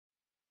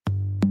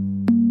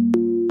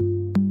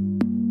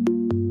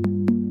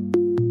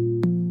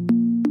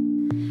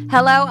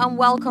Hello and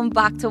welcome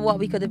back to What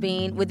We Could Have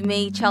Been with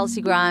me,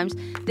 Chelsea Grimes.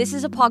 This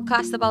is a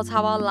podcast about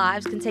how our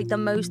lives can take the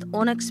most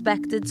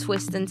unexpected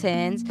twists and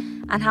turns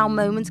and how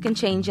moments can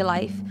change your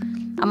life.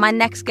 And my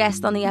next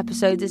guest on the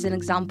episode is an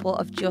example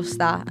of just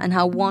that, and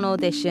how one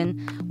audition,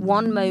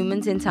 one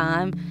moment in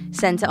time,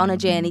 sent it on a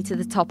journey to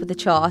the top of the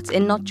charts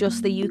in not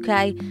just the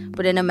UK,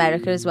 but in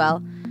America as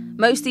well.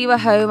 Most of you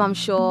at home, I'm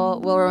sure,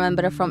 will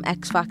remember her from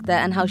X Factor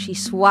and how she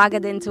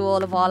swaggered into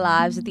all of our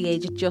lives at the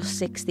age of just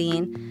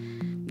 16.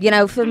 You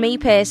know, for me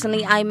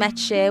personally, I met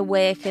Cher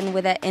working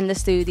with her in the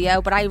studio,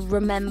 but I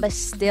remember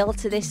still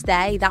to this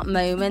day that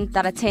moment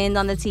that I turned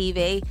on the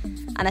TV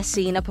and I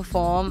seen her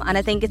perform, and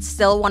I think it's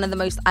still one of the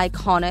most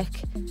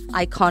iconic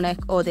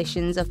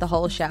auditions of the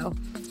whole show.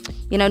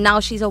 You know, now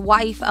she's a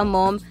wife, a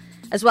mum,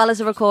 as well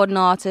as a recording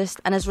artist,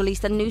 and has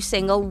released a new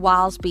single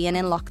whilst being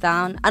in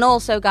lockdown. And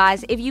also,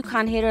 guys, if you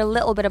can hear a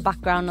little bit of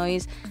background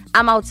noise,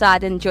 I'm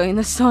outside enjoying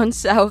the sun,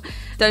 so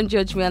don't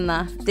judge me on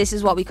that. This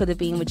is What We Could Have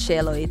Been with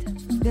Cher Lloyd.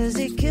 'Cause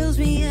it kills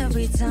me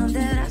every time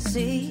that I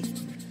see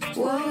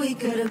what we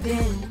could have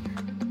been.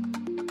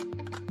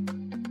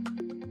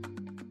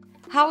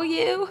 How are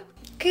you?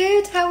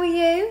 Good, how are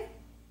you?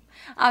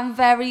 I'm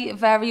very,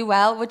 very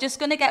well. We're just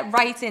going to get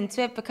right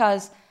into it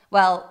because,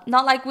 well,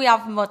 not like we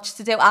have much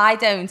to do. I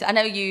don't. I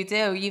know you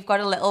do. You've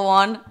got a little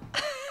one.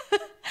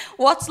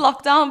 What's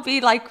lockdown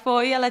been like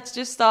for you? Let's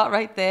just start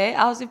right there.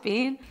 How's it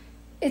been?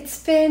 It's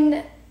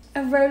been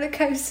a roller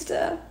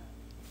coaster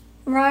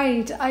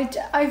ride.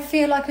 I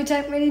feel like I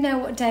don't really know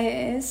what day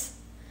it is.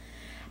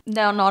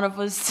 No, none of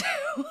us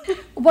do.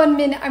 1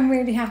 minute I'm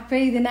really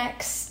happy, the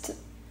next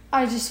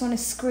I just want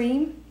to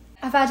scream.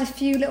 I've had a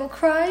few little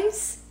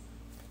cries.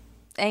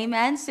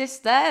 Amen,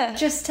 sister.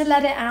 Just to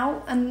let it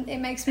out, and it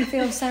makes me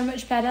feel so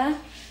much better.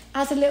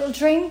 Had a little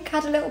drink,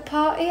 had a little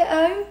party at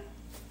home.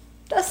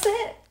 That's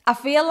it. I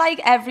feel like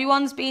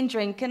everyone's been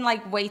drinking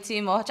like way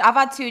too much. I've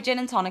had 2 gin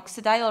and tonics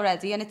today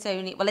already, and it's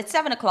only, well, it's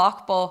 7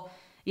 o'clock, but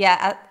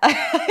yeah,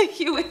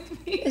 you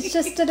with me? It's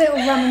just a little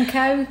rum and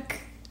coke.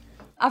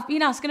 I've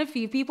been asking a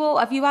few people,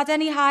 have you had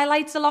any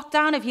highlights of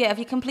lockdown? Have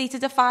you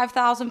completed a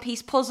 5,000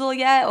 piece puzzle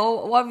yet?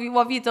 Or what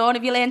have you done?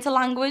 Have you learned a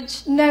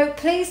language? No,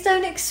 please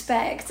don't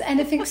expect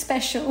anything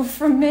special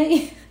from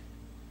me.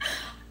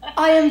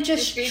 I'm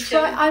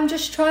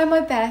just trying my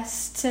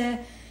best to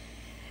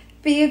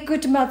be a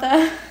good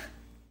mother.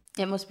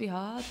 It must be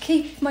hard.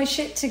 Keep my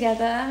shit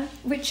together,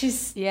 which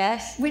is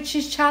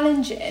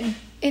challenging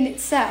in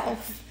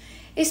itself.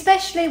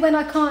 Especially when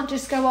I can't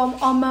just go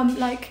on mum,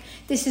 like,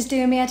 this is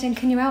doing me head in,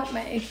 can you help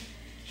me?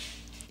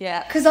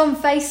 Yeah. Because on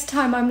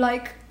FaceTime, I'm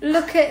like,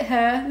 look at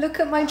her, look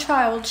at my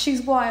child,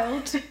 she's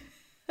wild.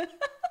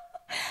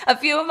 A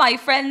few of my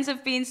friends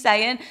have been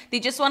saying they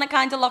just want to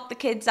kind of lock the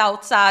kids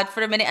outside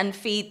for a minute and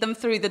feed them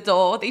through the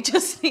door. They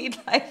just need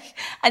like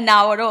an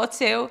hour or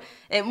two.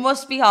 It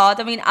must be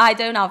hard. I mean, I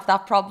don't have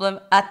that problem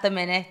at the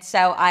minute,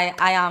 so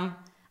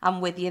I'm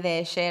with you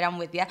there, Cher, I'm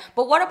with you.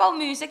 But what about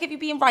music? Have you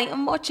been writing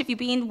much? Have you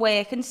been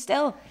working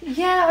still?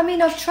 Yeah, I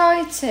mean, I've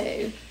tried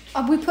to.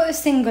 We put a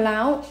single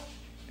out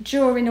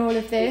during all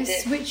of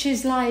this, which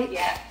is like,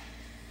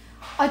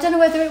 I don't know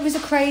whether it was a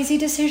crazy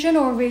decision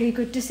or a really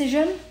good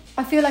decision.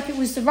 I feel like it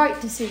was the right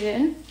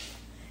decision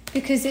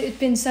because it had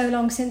been so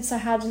long since I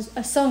had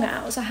a song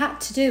out, so I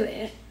had to do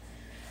it.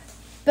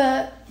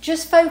 But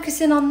just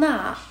focusing on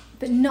that,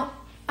 but not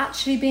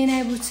actually being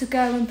able to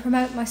go and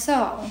promote my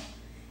song,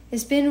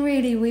 it's been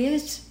really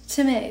weird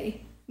to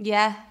me.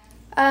 Yeah.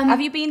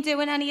 Have you been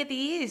doing any of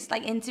these,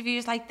 like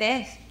interviews like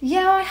this?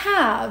 Yeah, I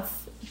have.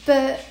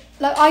 But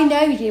like, I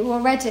know you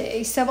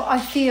already, so I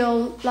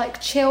feel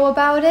like chill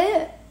about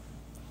it.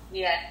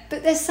 Yeah.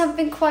 But there's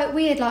something quite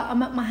weird, like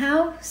I'm at my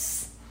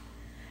house.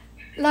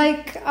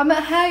 Like I'm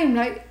at home,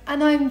 like,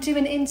 and I'm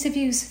doing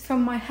interviews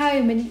from my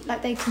home, and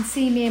like they can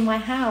see me in my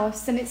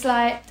house, and it's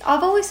like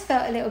I've always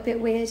felt a little bit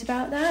weird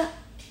about that.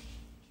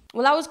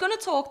 Well, I was going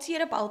to talk to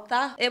you about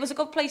that. It was a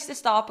good place to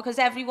start because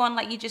everyone,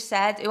 like you just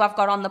said, who I've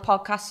got on the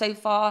podcast so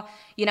far,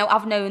 you know,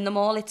 I've known them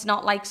all. It's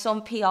not like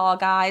some PR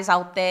guys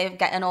out there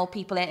getting all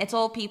people in. It's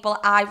all people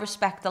I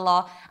respect a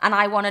lot, and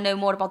I want to know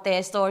more about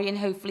their story, and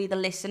hopefully the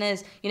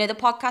listeners, you know, the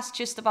podcast's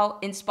just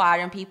about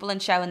inspiring people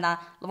and showing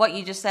that what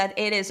you just said,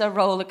 it is a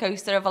roller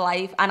coaster of a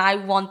life. And I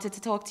wanted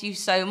to talk to you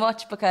so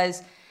much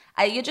because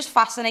you're just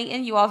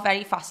fascinating. You are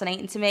very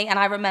fascinating to me. And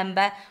I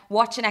remember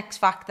watching X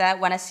Factor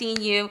when I seen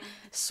you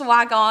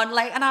swag on,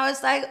 like, and I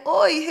was like,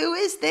 oi, who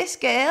is this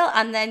girl?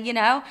 And then, you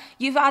know,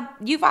 you've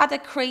had a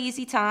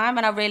crazy time,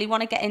 and I really want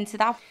to get into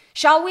that.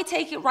 Shall we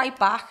take it right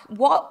back?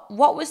 What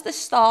was the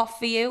start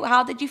for you?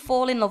 How did you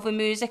fall in love with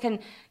music? And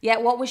yeah,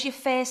 what was your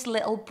first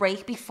little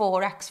break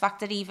before X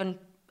Factor even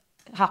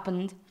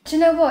happened? Do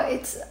you know what?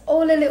 It's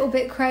all a little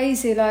bit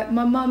crazy. Like,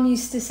 my mum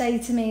used to say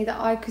to me that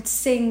I could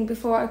sing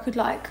before I could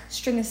like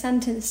string a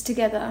sentence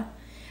together.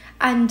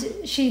 And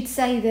she'd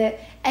say that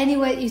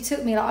anywhere you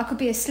took me, like I could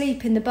be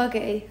asleep in the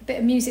buggy, a bit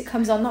of music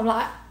comes on, and I'm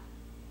like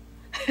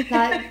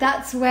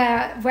that's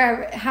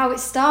where how it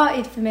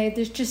started for me.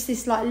 There's just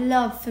this like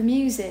love for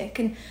music,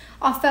 and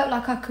I felt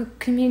like I could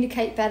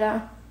communicate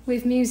better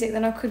with music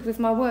than I could with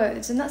my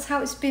words, and that's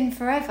how it's been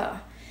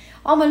forever.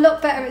 I'm a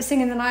lot better at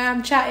singing than I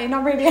am chatting.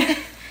 I really am.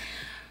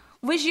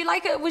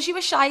 Was you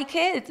a shy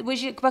kid?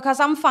 Because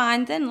I'm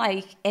finding,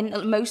 like, in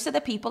most of the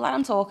people that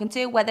I'm talking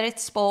to, whether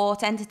it's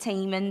sport,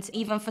 entertainment,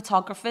 even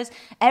photographers,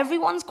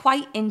 everyone's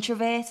quite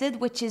introverted,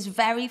 which is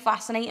very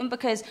fascinating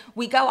because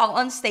we go out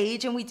on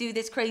stage and we do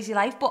this crazy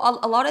life, but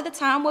a lot of the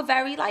time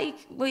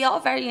we are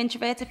very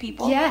introverted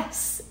people.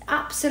 Yes,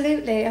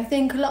 absolutely. I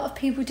think a lot of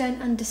people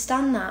don't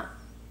understand that,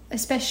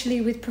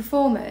 especially with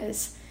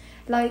performers.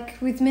 Like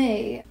with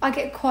me, I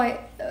get quite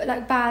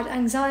like bad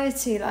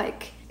anxiety,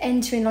 like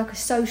entering like a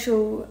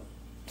social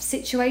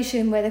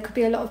situation where there could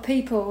be a lot of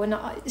people, and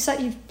it's like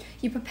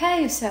you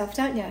prepare yourself,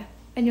 don't you?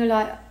 And you're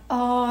like,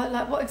 oh,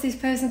 like what if this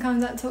person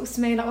comes up and talks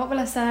to me? Like what will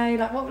I say?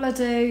 Like what will I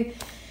do?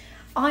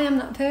 I am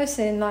that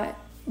person, like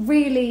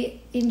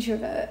really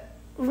introvert.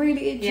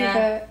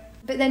 Yeah.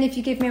 But then if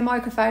you give me a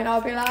microphone,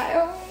 I'll be like,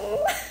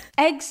 oh.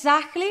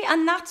 Exactly,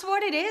 and that's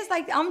what it is.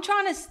 Like, I'm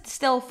trying to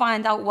still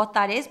find out what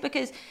that is,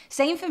 because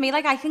same for me,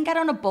 like I can get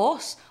on a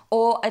bus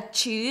or a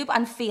tube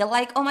and feel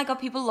like, oh my god,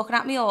 people looking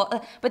at me,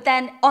 but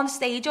then on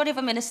stage or if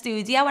I'm in a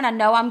studio and I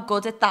know I'm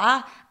good at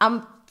that,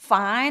 I'm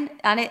fine.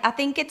 And I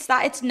think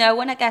it's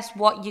knowing, I guess,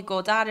 what you're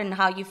good at and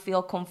how you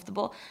feel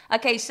comfortable.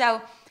 Okay,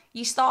 so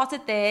you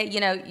started there,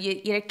 you know,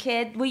 you're a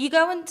kid. Were you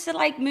going to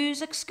like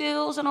music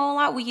schools and all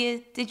that?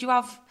 Did you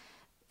have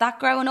that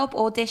growing up,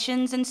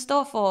 auditions and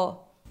stuff, or?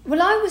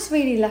 Well, I was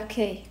really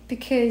lucky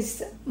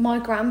because my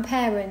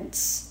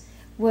grandparents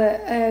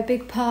were a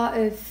big part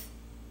of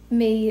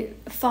me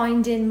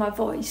finding my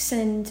voice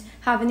and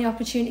having the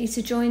opportunity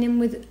to join in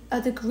with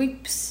other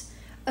groups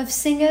of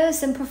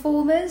singers and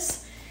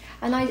performers.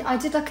 And I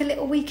did like a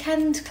little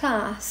weekend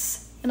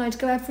class, and I'd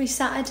go every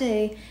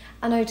Saturday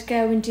and I'd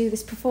go and do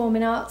this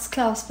performing arts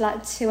class for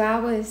like 2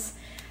 hours.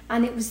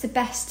 And it was the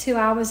best 2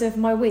 hours of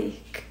my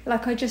week.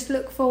 Like, I just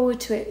look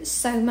forward to it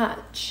so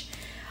much.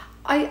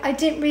 I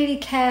didn't really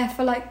care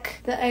for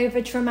like the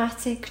over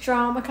dramatic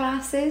drama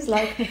classes.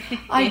 Like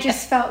I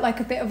just felt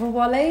like a bit of a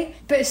wally.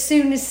 But as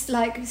soon as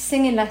like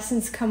singing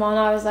lessons come on,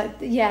 I was like,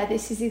 yeah,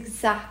 this is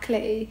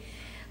exactly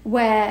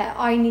where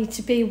I need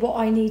to be, what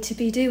I need to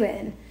be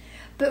doing.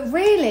 But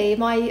really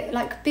my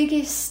like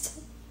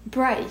biggest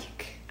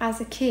break as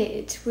a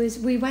kid was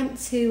we went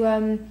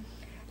to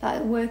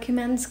like a working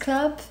men's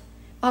club.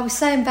 I was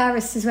so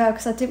embarrassed as well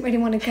because I didn't really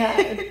want to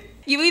go.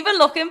 You even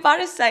look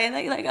embarrassed saying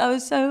that. Like, I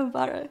was so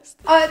embarrassed.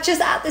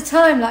 Just at the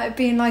time, like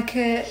being like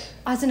I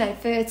don't know,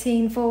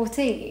 13,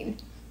 14.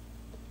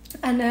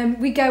 And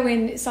we go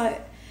in, it's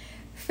like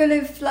full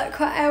of like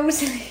quite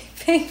elderly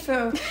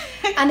people.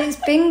 And it's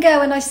bingo.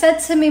 And I said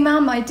to my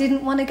mum, I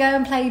didn't want to go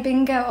and play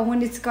bingo. I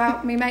wanted to go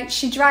out with my mates.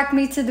 She dragged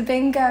me to the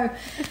bingo.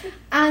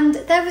 And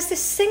there was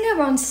this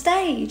singer on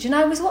stage. And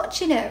I was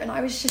watching her and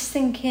I was just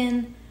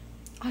thinking,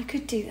 I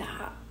could do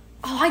that.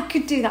 Oh, I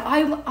could do that.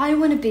 I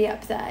want to be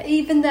up there,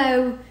 even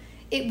though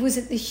it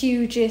wasn't the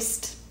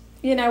hugest,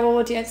 you know,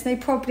 audience. They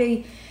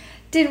probably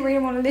didn't really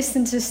want to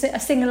listen to a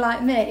singer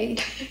like me.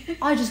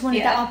 I just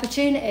wanted that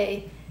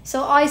opportunity.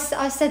 So I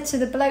said to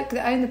the bloke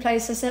that owned the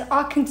place, I said,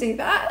 I can do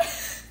that.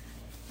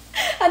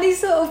 And he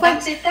sort of went,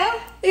 That's it though?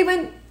 He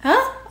went,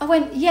 huh? I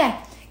went,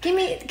 yeah, give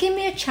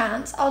me a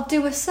chance. I'll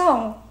do a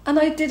song. And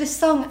I did a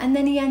song, and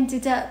then he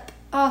ended up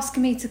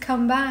asking me to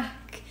come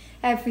back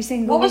every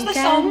single weekend. What was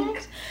the song?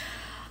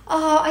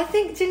 Oh, I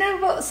think, do you know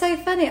what's so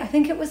funny? I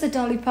think it was a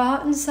Dolly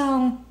Parton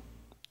song.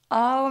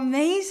 Oh,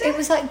 amazing. It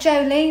was like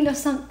Jolene or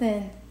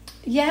something.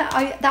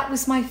 Yeah, that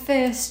was my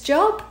first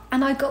job,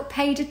 and I got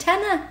paid a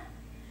tenner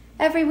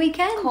every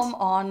weekend. Come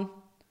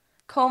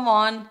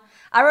on.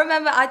 I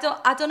remember I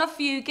done a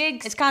few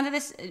gigs. It's kind of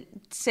this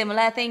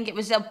similar thing. It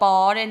was a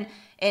bar in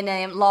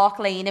Lark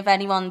Lane, if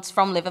anyone's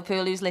from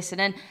Liverpool who's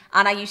listening.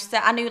 And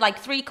I knew like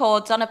 3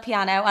 chords on a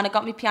piano, and I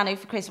got my piano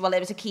for Christmas. Well, it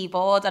was a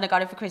keyboard, and I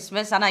got it for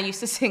Christmas. And I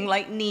used to sing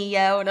like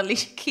Neo and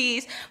Alicia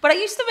Keys. But I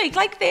used to make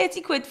like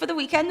 30 quid for the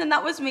weekend, and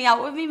that was me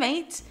out with me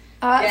mates.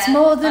 That's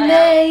more than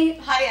me.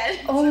 High end.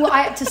 Oh,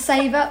 I had to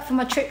save up for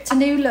my trip to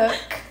New Look.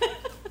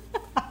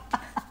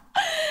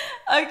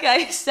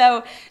 Okay,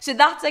 so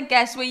that's, I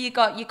guess, where you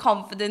got your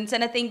confidence.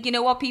 And I think, you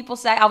know what people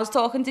say, I was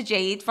talking to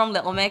Jade from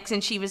Little Mix,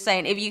 and she was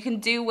saying, if you can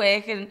do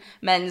work in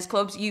men's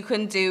clubs, you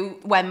can do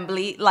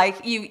Wembley.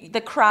 Like,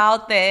 the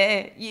crowd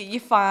there, you're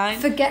fine.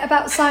 Forget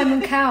about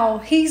Simon Cowell.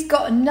 He's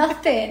got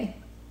nothing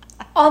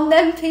on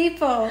them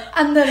people.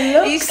 And the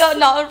looks. He's got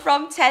nothing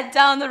from Ted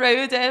down the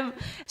road.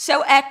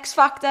 So X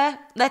Factor,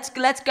 let's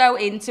go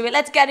into it.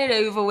 Let's get it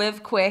over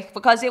with quick,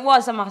 because it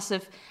was a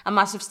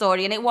massive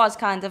story, and it was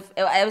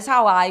it was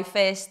how I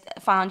first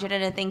found you.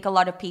 And I think a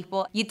lot of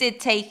people, you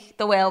did take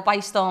the world by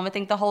storm. I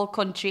think the whole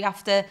country,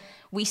 after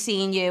we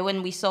seen you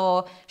and we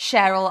saw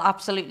Cheryl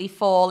absolutely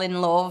fall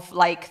in love,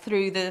 like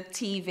through the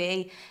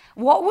TV.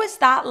 What was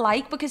that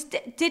like? Because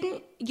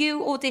didn't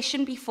you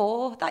audition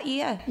before that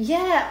year?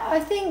 Yeah,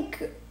 I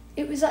think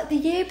it was like the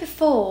year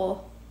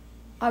before.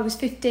 I was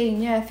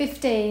 15,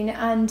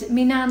 and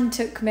my nan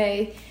took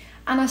me,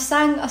 and I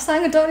sang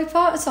a Dolly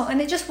Parton song, and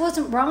it just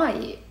wasn't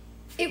right.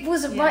 It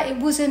wasn't right. It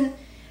wasn't,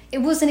 it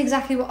wasn't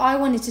exactly what I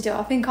wanted to do.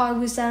 I think I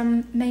was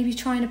maybe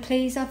trying to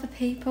please other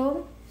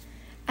people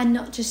and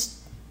not just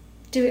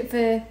do it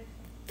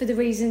for the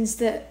reasons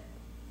that,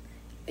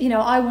 you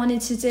know, I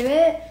wanted to do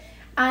it.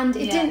 And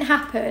it didn't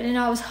happen, and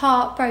I was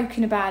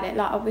heartbroken about it.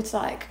 Like, I was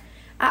like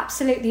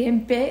absolutely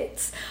in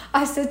bits.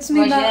 I said to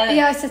me,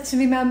 I said to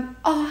me, Mum,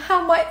 oh,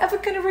 how am I ever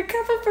going to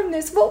recover from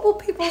this? What will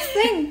people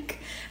think?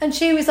 And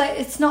she was like,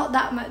 it's not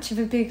that much of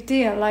a big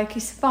deal. Like,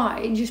 it's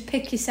fine. You just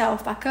pick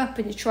yourself back up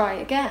and you try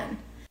again.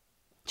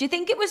 Do you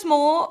think it was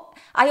more...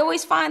 I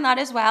always find that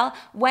as well.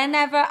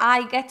 Whenever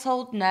I get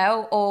told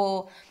no,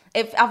 or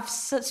if I've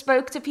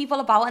spoke to people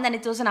about it and then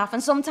it doesn't happen,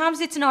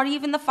 sometimes it's not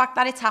even the fact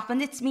that it's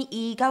happened, it's me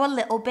ego a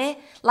little bit.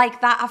 Like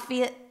that, I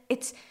feel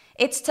it's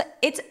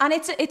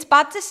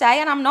bad to say,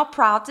 and I'm not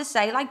proud to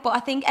say, like, but I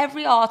think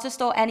every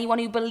artist or anyone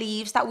who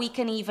believes that we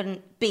can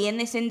even be in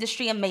this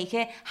industry and make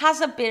it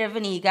has a bit of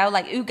an ego,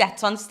 like who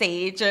gets on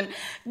stage and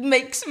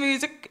makes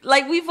music.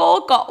 Like, we've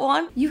all got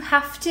one. You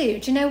have to.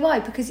 Do you know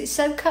why? Because it's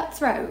so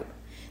cutthroat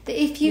that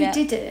if you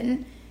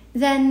didn't,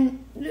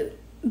 then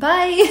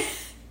bye.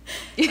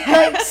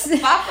 Like,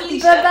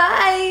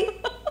 bye-bye.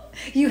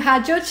 You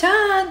had your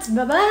chance.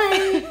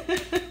 Bye-bye.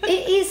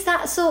 It is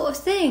that sort of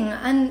thing.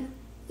 And,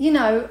 you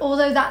know,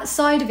 although that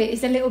side of it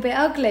is a little bit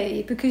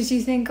ugly, because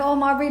you think, oh,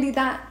 am I really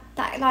that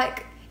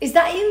like, is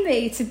that in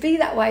me to be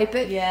that way?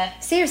 But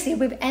seriously,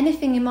 with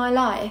anything in my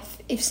life,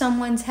 if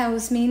someone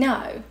tells me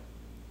no,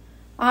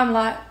 I'm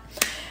like,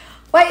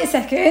 wait a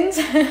second.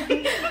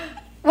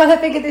 Well, I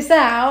figured this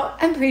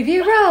out and prove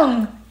you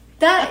wrong.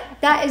 That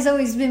has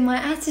always been my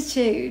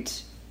attitude.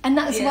 And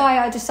that's why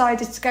I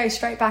decided to go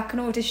straight back and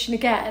audition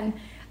again.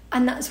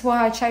 And that's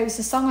why I chose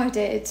the song I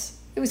did.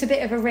 It was a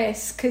bit of a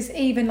risk, because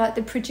even like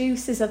the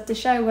producers of the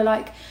show were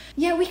like,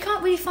 yeah, we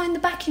can't really find the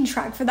backing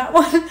track for that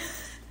one.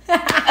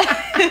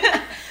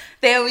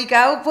 There we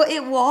go. But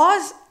it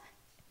was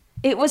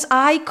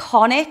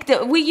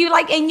iconic. Were you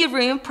like in your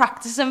room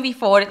practicing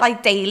before it,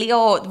 like daily,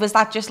 or was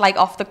that just like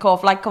off the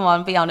cuff? Like, come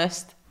on, be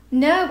honest.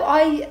 No,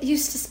 I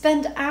used to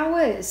spend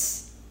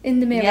hours in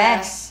the mirror.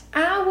 Yes.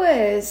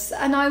 Hours.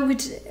 And I've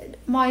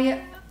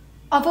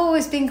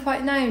always been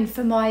quite known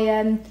for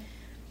my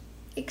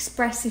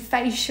expressive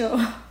facial.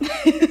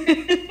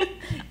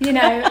 You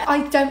know,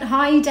 I don't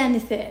hide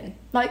anything,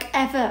 like,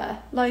 ever.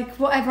 Like,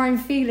 whatever I'm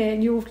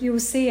feeling, you'll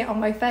see it on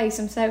my face.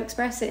 I'm so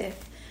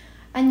expressive.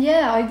 And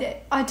yeah,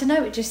 I don't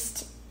know,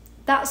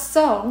 that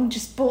song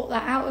just brought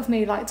that out of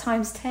me like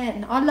times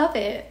 10. I love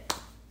it.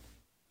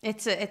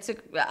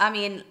 I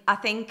mean, I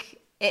think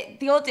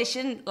the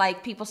audition,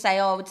 like, people say,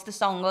 oh, it's the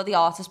song or the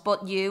artist,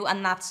 but you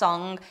and that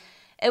song,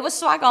 it was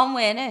swag on,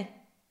 wasn't it?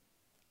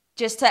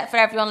 Just for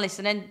everyone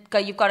listening,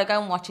 you've got to go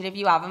and watch it if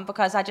you haven't,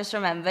 because I just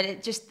remembered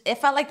it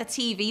felt like the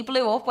TV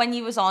blew up when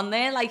you was on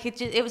there. Like,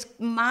 it was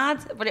mad,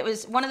 but it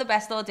was one of the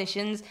best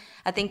auditions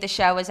I think the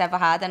show has ever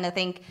had. And I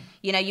think,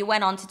 you know, you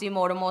went on to do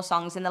more and more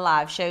songs in the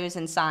live shows,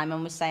 and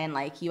Simon was saying,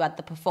 like, you had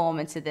the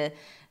performance of the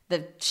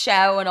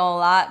show and all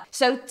that.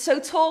 So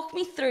talk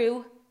me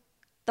through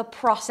the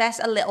process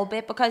a little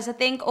bit, because I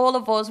think all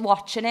of us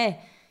watching it,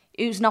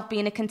 who's not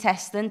being a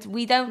contestant,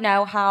 we don't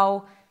know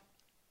how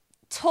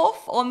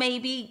tough or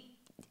maybe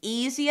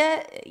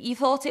easier you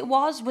thought it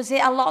was. Was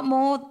it a lot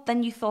more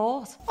than you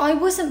thought? I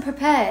wasn't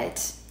prepared,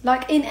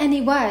 like, in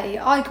any way.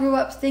 I grew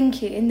up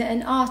thinking that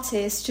an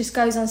artist just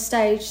goes on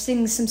stage,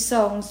 sings some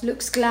songs,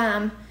 looks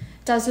glam,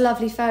 does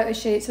lovely photo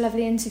shoots,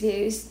 lovely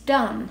interviews,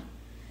 done.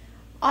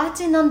 I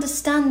didn't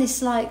understand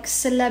this, like,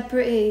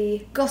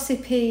 celebrity,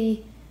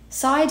 gossipy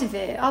side of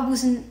it. I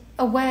wasn't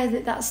aware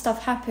that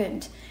stuff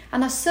happened.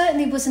 And I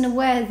certainly wasn't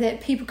aware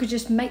that people could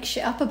just make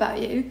shit up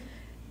about you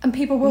and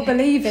people will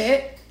believe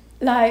it.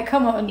 Like,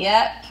 come on.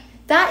 Yeah.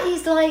 That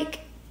is, like,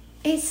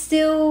 it's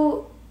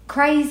still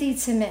crazy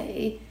to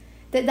me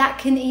that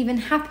can even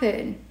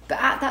happen.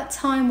 But at that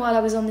time, while I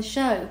was on the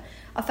show,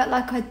 I felt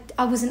like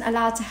I wasn't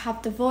allowed to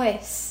have the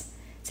voice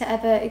to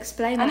ever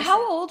explain myself. And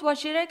how old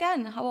was you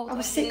again? How old? I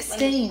was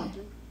 16.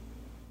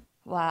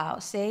 Wow,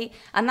 see?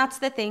 And that's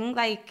the thing,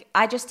 like,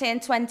 I just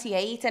turned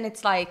 28, and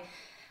it's like,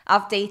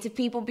 I've dated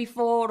people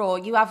before, or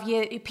you have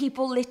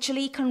people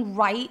literally can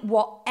write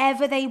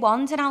whatever they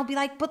want, and I'll be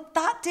like, but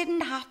that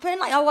didn't happen,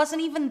 like, I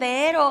wasn't even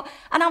there,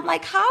 and I'm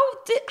like, how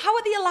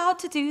are they allowed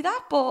to do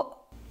that? But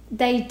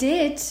they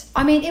did.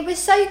 I mean, it was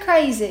so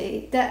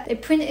crazy that they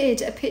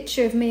printed a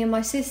picture of me and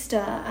my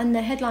sister, and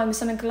the headline was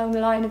something along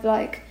the line of,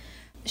 like,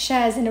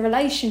 shares in a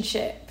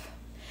relationship,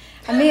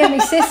 and me and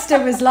my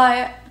sister was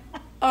like,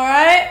 all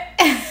right.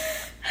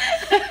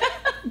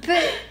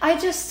 But I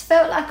just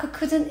felt like I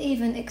couldn't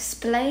even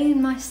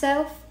explain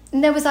myself.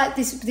 And there was like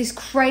this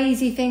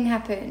crazy thing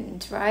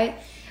happened, right?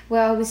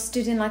 Where I was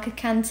stood in like a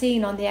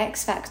canteen on the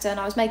X Factor, and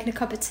I was making a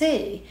cup of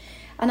tea,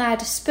 and I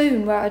had a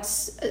spoon where I'd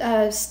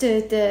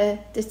stirred the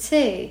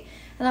tea,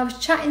 and I was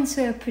chatting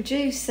to a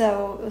producer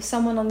or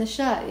someone on the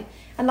show.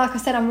 And like I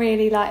said, I'm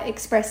really like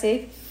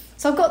expressive.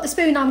 So I've got the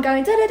spoon, I'm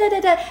going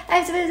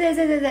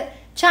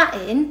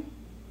chatting.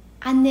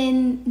 And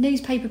then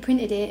newspaper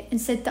printed it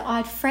and said that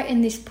I'd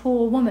threatened this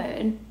poor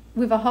woman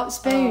with a hot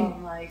spoon. Oh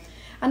my.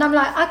 And I'm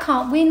like, I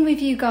can't win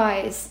with you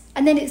guys.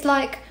 And then it's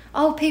like,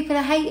 oh, people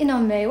are hating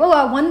on me. Well,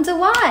 I wonder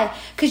why.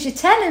 Because you're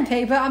telling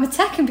people I'm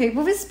attacking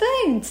people with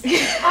spoons.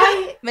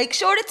 Make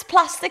sure it's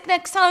plastic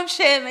next time,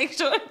 Shay. Make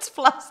sure it's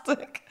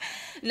plastic.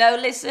 No,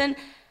 listen,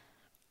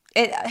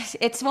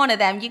 it's one of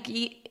them.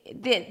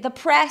 The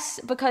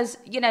press, because,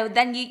 you know,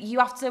 then you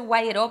have to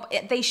weigh it up.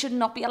 They should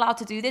not be allowed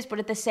to do this, but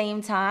at the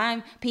same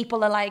time,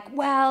 people are like,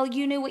 well,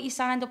 you knew what you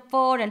signed up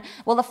for, and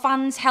well, the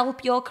fans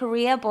help your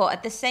career, but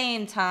at the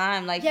same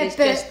time, like, yeah,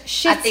 but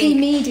shitty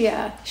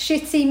media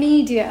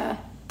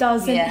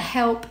doesn't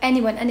help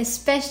anyone, and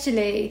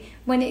especially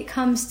when it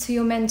comes to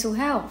your mental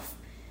health.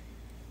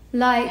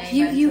 Like,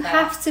 you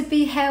have to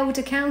be held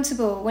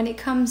accountable when it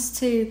comes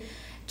to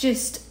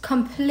just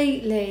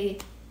completely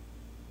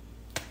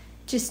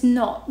just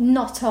not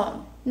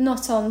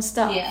on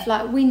stuff. Yeah.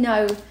 Like, we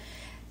know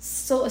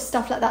sort of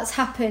stuff like that's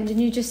happened,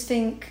 and you just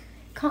think,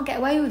 can't get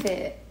away with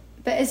it.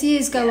 But as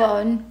years go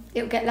on,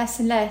 it'll get less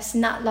and less,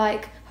 and that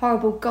like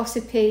horrible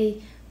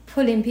gossipy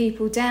pulling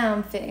people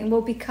down thing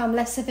will become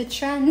less of a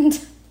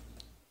trend.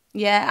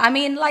 Yeah, I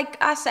mean,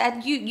 like I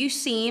said, you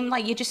seem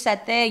like, you just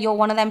said there, you're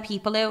one of them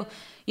people who,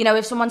 you know,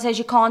 if someone says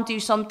you can't do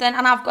something,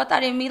 and I've got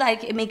that in me,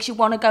 like, it makes you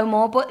want to go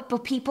more,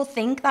 but people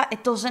think that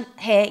it doesn't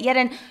hurt you,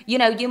 and, you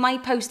know, you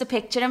might post a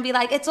picture and be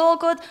like, it's all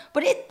good,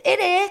 but it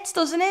hurts,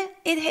 doesn't it?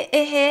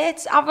 It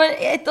hurts,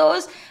 it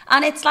does,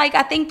 and it's like,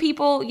 I think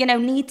people, you know,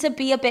 need to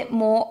be a bit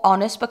more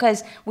honest,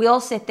 because we all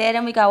sit there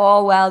and we go,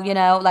 oh, well, you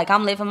know, like,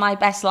 I'm living my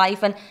best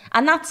life, and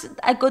that's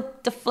a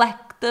good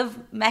deflective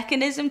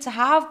mechanism to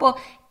have, but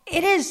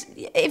it is,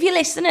 if you're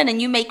listening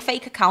and you make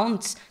fake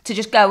accounts to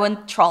just go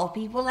and troll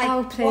people, like,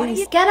 oh,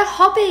 please, get a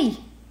hobby.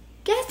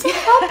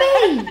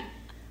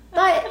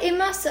 Like, it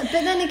must, but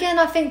then again,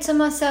 I think to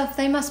myself,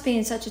 they must be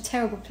in such a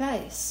terrible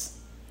place,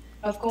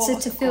 of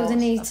course, to feel the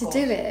need to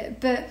do it.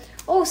 But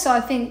also,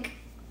 I think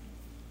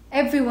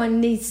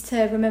everyone needs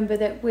to remember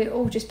that we're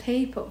all just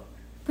people.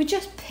 We're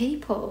just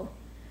people,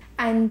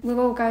 and we're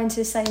all going to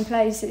the same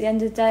place at the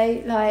end of the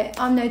day. Like,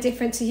 I'm no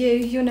different to you,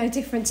 you're no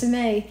different to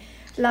me.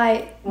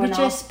 Like, we're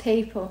just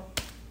people.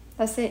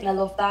 That's it. I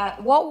love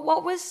that.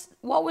 What was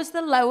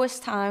the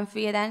lowest time for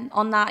you then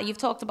on that? You've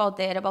talked about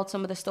there about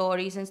some of the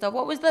stories and stuff.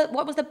 What was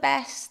the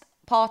best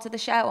part of the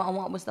show, and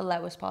what was the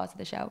lowest part of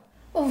the show?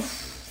 Oh,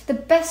 the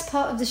best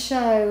part of the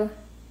show.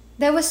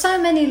 There were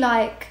so many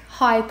like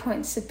high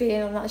points of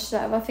being on that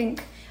show. I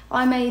think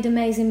I made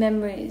amazing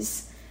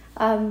memories.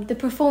 The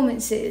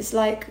performances,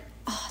 like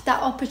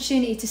that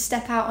opportunity to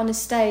step out on a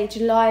stage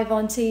live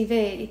on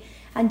TV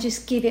and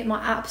just give it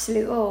my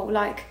absolute all.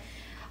 Like,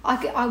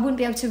 I wouldn't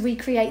be able to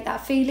recreate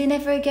that feeling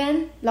ever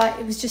again. Like,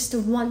 it was just a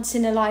once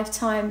in a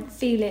lifetime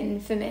feeling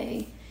for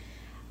me.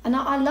 And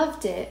I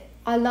loved it.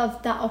 I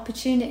loved that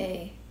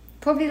opportunity.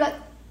 Probably like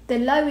the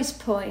lowest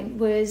point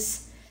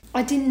was,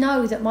 I didn't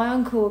know that my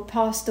uncle had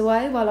passed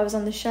away while I was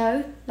on the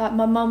show. Like,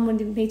 my mum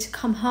wanted me to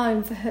come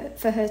home for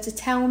her to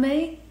tell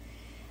me.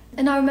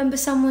 And I remember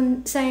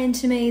someone saying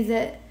to me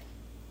that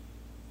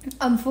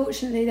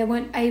unfortunately they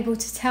weren't able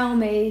to tell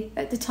me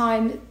at the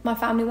time my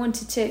family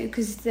wanted to,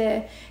 because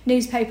the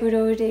newspaper had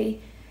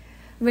already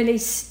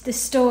released the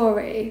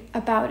story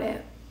about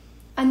it.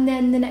 And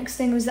then the next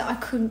thing was that I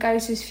couldn't go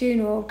to his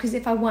funeral, because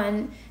if I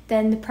went,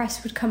 then the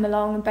press would come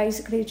along and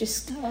basically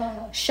just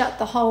shut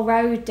the whole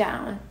road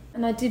down.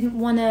 And I didn't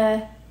want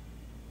to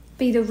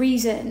be the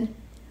reason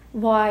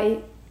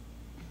why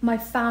my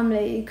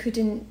family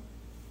couldn't,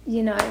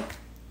 you know,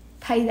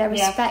 pay their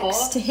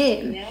respects to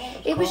him.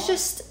 It was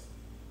just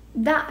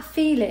that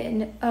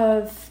feeling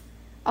of,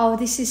 oh,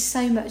 this is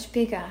so much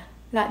bigger.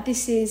 Like,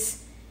 this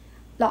is,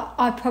 like,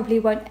 I probably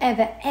won't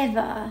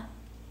ever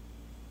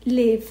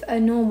live a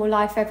normal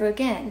life ever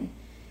again,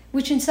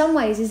 which in some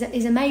ways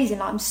is amazing.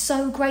 Like, I'm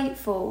so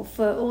grateful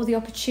for all the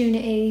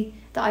opportunity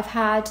that I've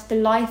had, the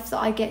life that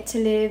I get to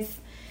live.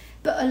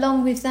 But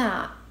along with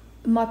that,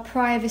 my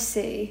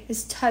privacy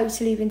has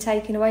totally been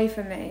taken away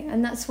from me,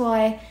 and that's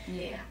why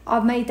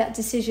I've made that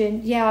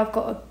decision. I've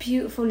got a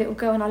beautiful little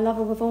girl and I love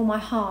her with all my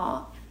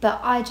heart, but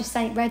I just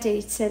ain't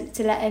ready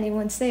to let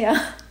anyone see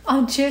her.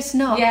 I'm just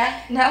not.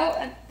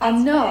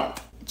 I'm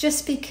not.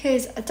 Just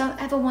because I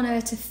don't ever want her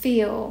to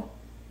feel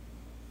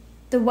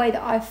the way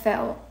that I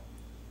felt,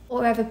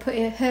 or ever put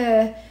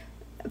her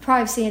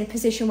privacy in a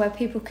position where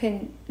people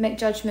can make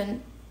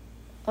judgment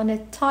on a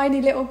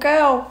tiny little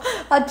girl.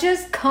 I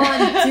just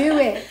can't do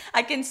it.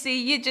 I can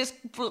see you just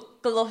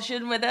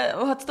blushing with it.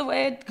 What's the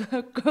word?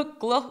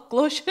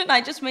 Blushing?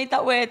 I just made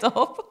that word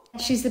up.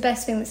 She's the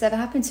best thing that's ever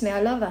happened to me.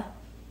 I love her.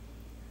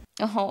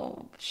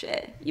 Oh,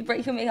 shit. You're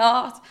breaking my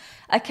heart.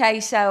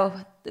 Okay, so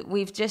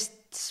we've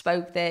just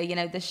spoke there, you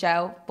know, the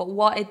show, but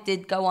what it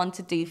did go on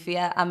to do for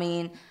you, I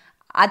mean,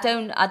 I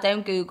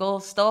don't Google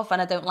stuff,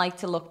 and I don't like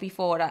to look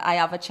before I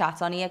have a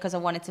chat on here, because I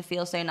want it to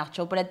feel so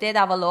natural, but I did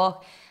have a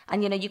look,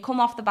 and, you know, you come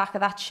off the back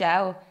of that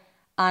show,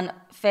 and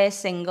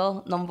first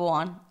single,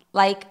 #1,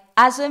 like,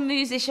 as a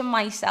musician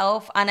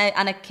myself, and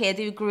a kid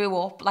who grew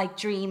up, like,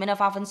 dreaming of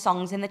having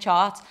songs in the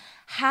charts,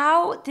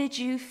 how did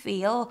you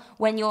feel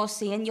when you're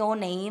seeing your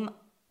name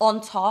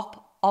on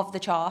top of the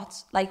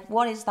charts? Like,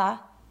 what is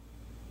that?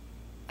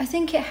 I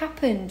think it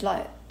happened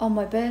like on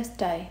my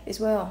birthday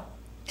as well.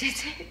 Did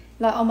it?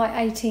 Like on my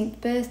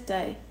 18th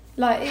birthday.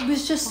 Like it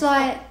was just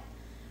like,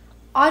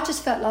 I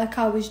just felt like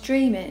I was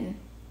dreaming.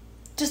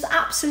 Just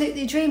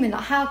absolutely dreaming.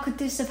 Like how could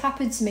this have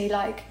happened to me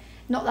like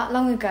not that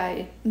long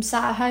ago? I'm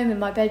sat at home in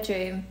my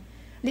bedroom,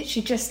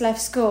 literally just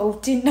left school,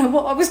 didn't know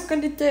what I was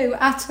going to do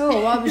at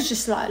all. I was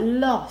just like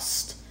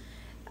lost.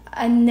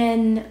 And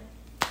then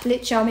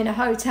literally I'm in a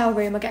hotel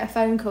room, I get a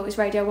phone call, it's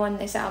Radio 1,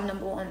 they say I'm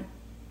number one.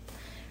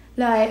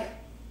 Like,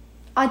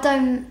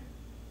 it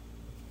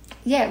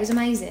was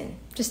amazing,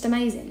 just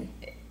amazing.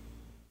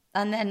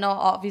 And then not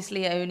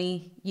obviously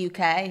only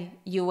UK,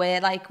 you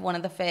were like one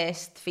of the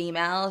first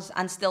females,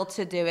 and still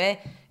to do it,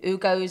 who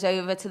goes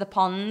over to the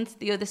pond,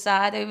 the other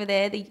side over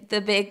there,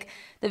 the big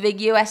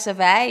US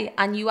of A,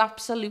 and you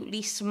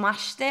absolutely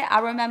smashed it. I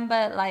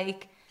remember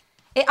like,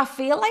 I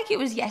feel like it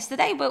was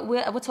yesterday, but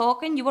we're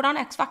talking, you were on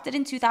X Factor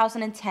in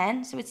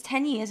 2010, so it's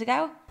 10 years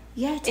ago.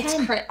 Yeah,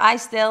 10. I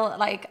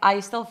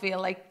still feel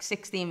like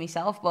 16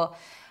 myself, but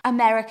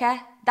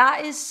America,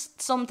 that is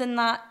something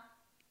that,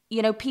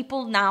 you know,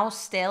 people now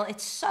still,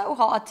 it's so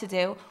hard to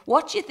do.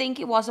 What do you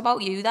think it was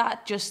about you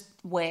that just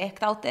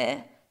worked out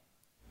there?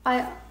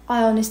 I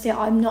honestly,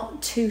 I'm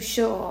not too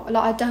sure.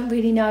 Like, I don't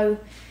really know.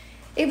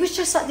 It was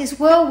just like this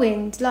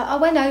whirlwind. Like, I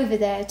went over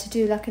there to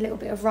do like a little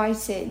bit of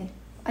writing,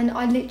 and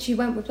I literally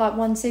went with like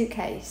one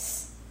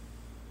suitcase.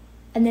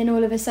 And then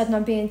all of a sudden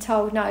I'm being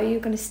told, no,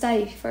 you're going to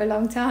stay for a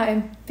long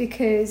time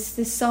because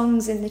the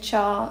song's in the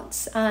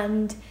charts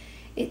and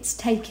it's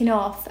taking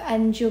off,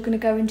 and you're going to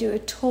go and do a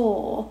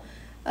tour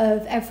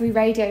of every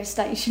radio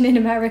station in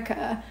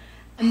America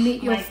and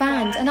meet your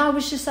fans. God. And I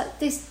was just like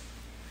this,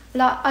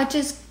 like I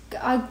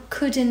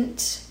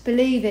couldn't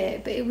believe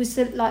it, but it was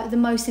the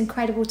most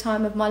incredible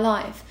time of my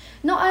life.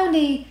 Not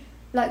only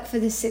like for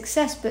the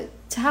success, but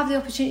to have the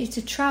opportunity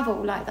to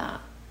travel like that.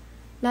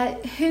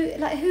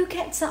 Who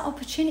gets that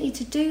opportunity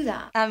to do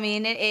that? I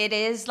mean, it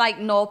is like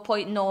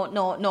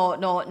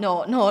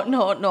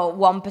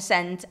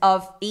 0.0000001%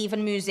 of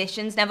even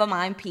musicians, never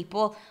mind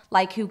people,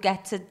 like who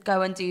get to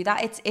go and do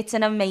that. It's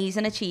an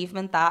amazing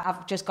achievement that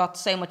I've just got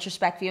so much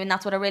respect for you, and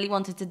that's what I really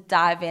wanted to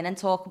dive in and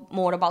talk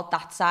more about,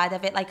 that side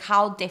of it. Like,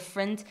 how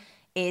different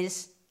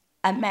is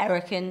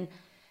American,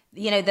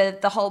 you know,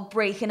 the whole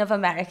breaking of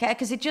America,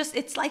 because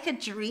it's like a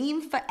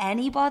dream for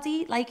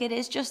anybody. Like, it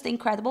is just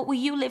incredible. Were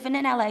you living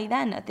in LA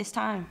then at this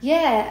time?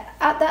 Yeah,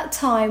 at that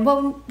time.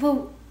 Well,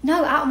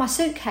 no, out of my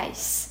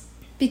suitcase,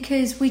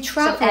 because we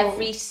travelled. So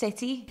every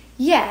city?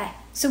 Yeah,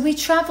 so we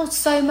travelled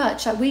so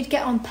much, like we'd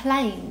get on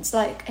planes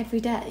like every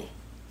day.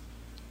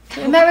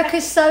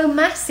 America's so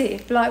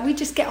massive, like we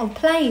just get on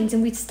planes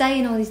and we'd stay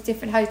in all these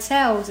different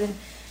hotels, and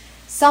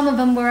some of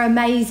them were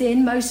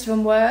amazing, most of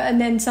them were, and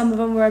then some of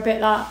them were a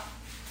bit like,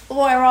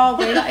 where are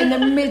we? Like in the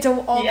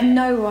middle of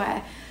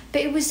nowhere.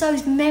 But it was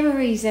those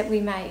memories that we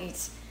made.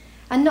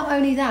 And not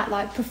only that,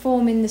 like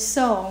performing the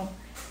song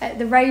at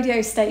the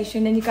radio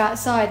station, and you go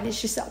outside and it's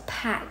just like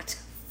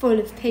packed full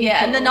of people.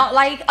 Yeah, and they're not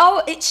like,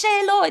 oh, it's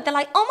Cher Lloyd. They're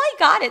like, oh my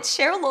God, it's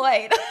Cher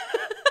Lloyd.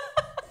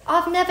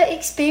 I've never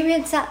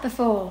experienced that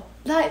before.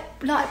 Like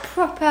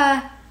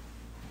proper,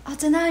 I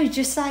don't know,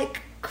 just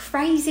like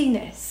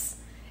craziness.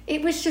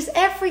 It was just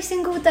every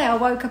single day I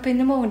woke up in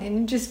the morning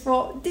and just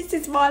thought, this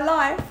is my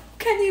life.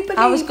 Can you believe?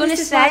 I was going to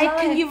say,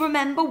 can you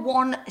remember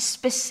one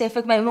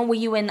specific moment? Were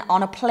you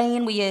on a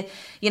plane? Were you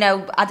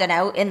know, I don't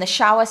know, in the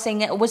shower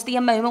singing? Or was there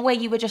a moment where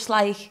you were just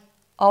like,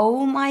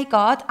 oh my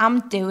God,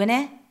 I'm doing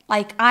it?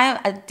 Like,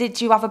 did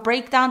you have a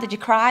breakdown? Did you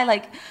cry?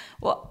 Like,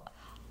 what?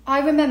 I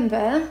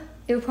remember,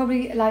 it was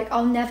probably like,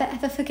 I'll never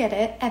ever forget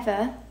it,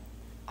 ever.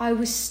 I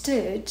was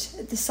stood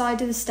at the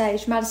side of the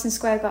stage, Madison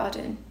Square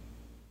Garden.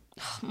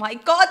 Oh my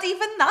God,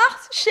 even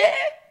that shit.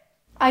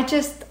 I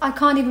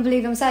can't even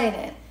believe I'm saying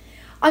it.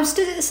 I'm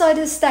stood at the side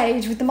of the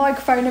stage with the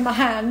microphone in my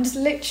hand,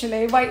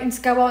 literally waiting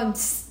to go on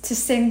to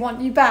sing Want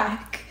You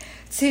Back,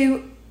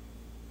 to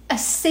a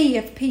sea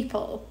of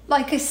people,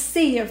 like a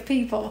sea of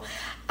people.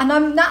 And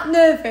I'm that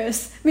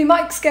nervous, my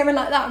mic's going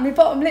like that, and my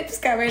bottom lip's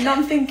going, and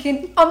I'm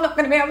thinking, I'm not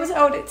going to be able to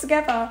hold it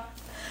together.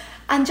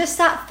 And just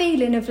that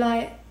feeling of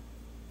like,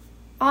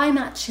 I'm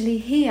actually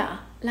here.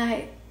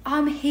 Like,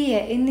 I'm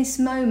here in this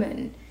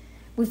moment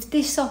with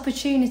this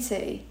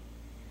opportunity.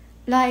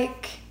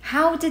 Like,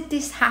 how did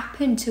this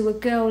happen to a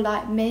girl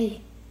like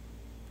me?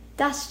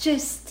 That's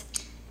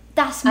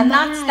and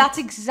mad. That's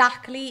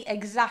exactly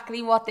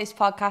what this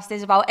podcast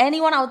is about.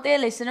 Anyone out there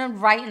listening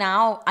right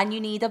now and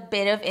you need a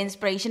bit of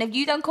inspiration, if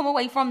you don't come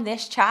away from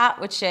this chat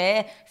with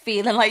Cher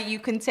feeling like you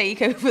can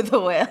take over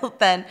the world,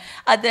 then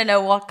I don't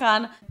know what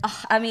can.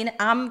 I mean,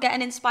 I'm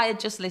getting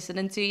inspired just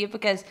listening to you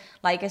because,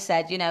 like I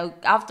said, you know,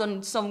 I've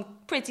done some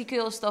pretty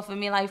cool stuff in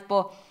my life,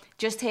 but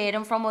just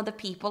hearing from other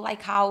people,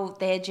 like how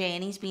their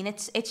journey's been,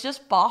 it's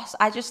just boss.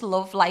 I just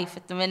love life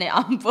at the minute.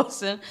 I'm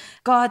buzzing.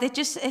 God, I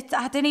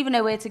didn't even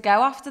know where to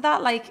go after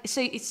that. Like,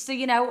 so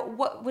you know,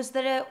 what was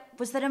there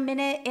a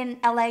minute in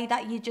LA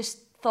that you just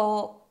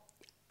thought,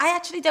 I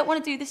actually don't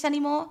want to do this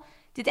anymore?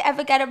 Did it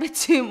ever get a bit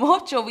too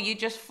much, or were you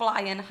just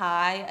flying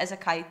high as a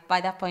kite by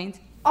that point?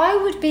 I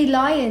would be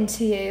lying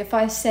to you if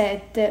I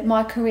said that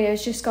my career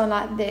has just gone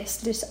like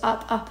this, just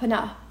up and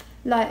up.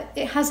 Like,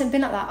 it hasn't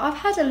been like that. I've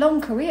had a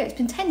long career. It's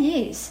been 10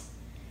 years.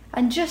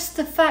 And just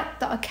the fact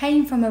that I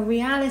came from a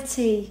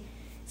reality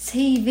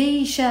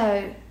TV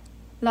show,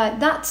 like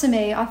that, to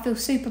me, I feel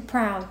super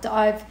proud that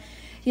I've,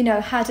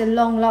 had a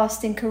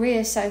long-lasting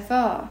career so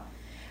far.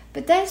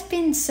 But there's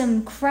been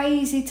some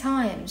crazy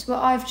times where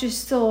I've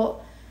just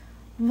thought,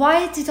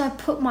 why did I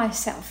put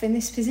myself in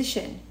this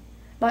position?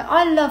 Like,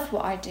 I love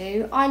what I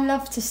do. I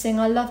love to sing.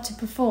 I love to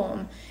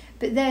perform.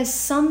 But there's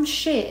some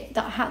shit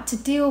that I had to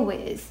deal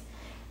with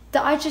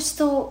that I just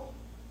thought,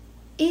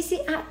 is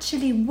it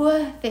actually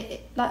worth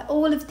it? Like,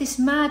 all of this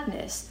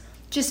madness.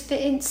 Just for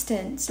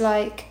instance,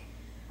 like,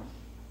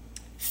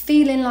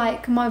 feeling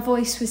like my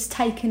voice was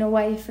taken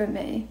away from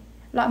me.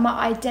 Like,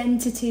 my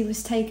identity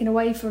was taken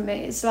away from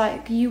me. It's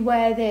like, you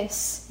wear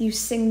this, you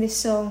sing this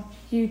song,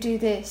 you do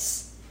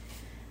this.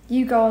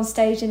 You go on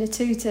stage in a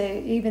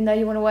tutu, even though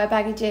you want to wear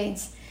baggy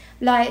jeans.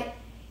 Like,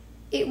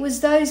 it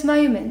was those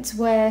moments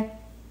where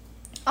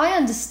I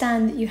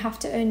understand that you have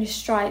to earn your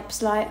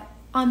stripes. Like,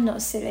 I'm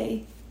not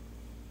silly.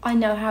 I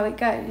know how it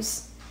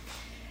goes.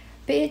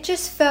 But it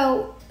just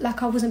felt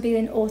like I wasn't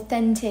being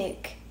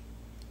authentic.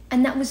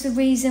 And that was the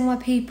reason why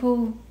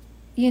people,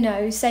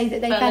 say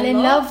that they fell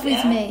in love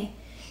with me.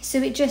 So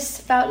it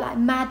just felt like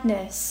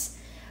madness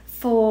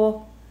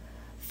for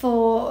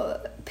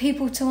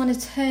people to want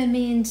to turn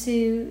me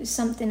into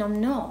something I'm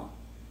not.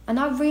 And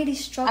I really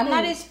struggle. And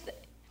that is,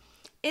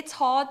 it's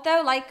hard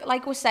though,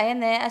 like we're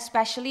saying there,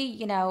 especially,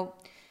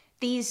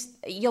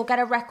 you'll get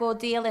a record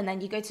deal and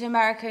then you go to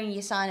America and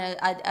you sign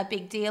a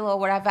big deal or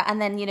whatever,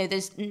 and then,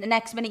 there's the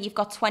next minute you've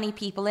got 20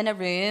 people in a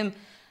room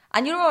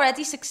and you're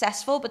already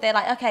successful, but they're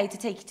like, okay, to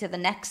take you to the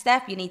next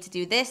step, you need to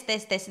do this,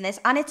 this, this, and this.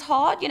 And it's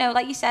hard,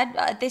 like you said,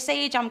 at this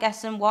age, I'm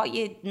guessing,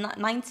 you're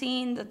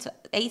 19,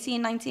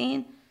 18,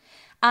 19?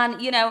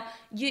 And,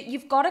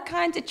 you've got to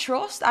kind of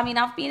trust. I mean,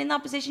 I've been in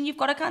that position. You've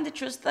got to kind of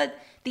trust that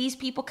these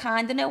people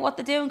kind of know what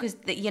they're doing because,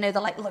 they're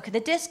like, look at the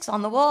discs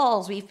on the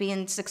walls. We've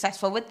been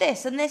successful with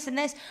this and this and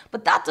this.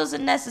 But that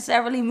doesn't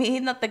necessarily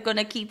mean that they're going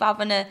to keep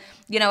having a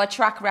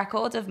track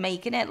record of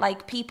making it.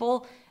 Like,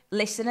 people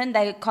listening,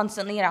 they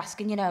constantly are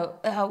asking,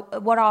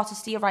 what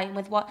artist are you writing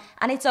with, what?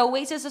 And it's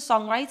always as a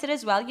songwriter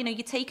as well, you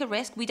take a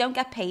risk. We don't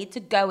get paid to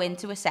go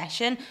into a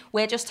session.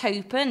 We're just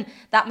hoping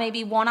that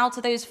maybe one out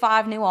of those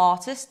 5 new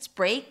artists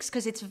breaks,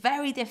 because it's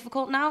very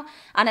difficult now.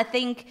 And I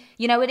think,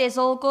 it is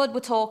all good.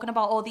 We're talking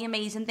about all the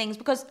amazing things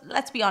because,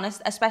 let's be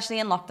honest, especially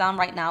in lockdown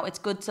right now, it's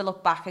good to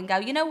look back and go,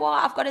 you know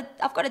what,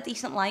 I've got a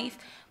decent life.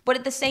 But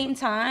at the same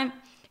time,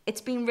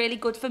 it's been really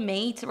good for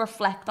me to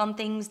reflect on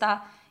things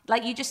that,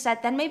 like you just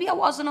said, then maybe I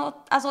wasn't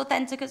as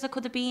authentic as I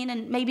could have been,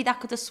 and maybe that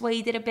could have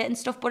swayed it a bit and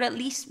stuff, but at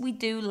least we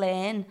do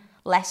learn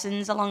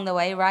lessons along the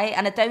way, right?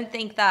 And I don't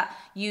think that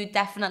you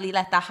definitely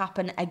let that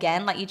happen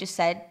again. Like you just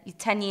said, you're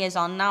 10 years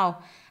on now.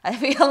 I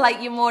feel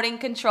like you're more in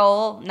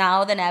control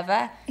now than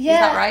ever. Yeah, is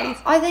that right?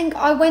 I think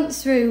I went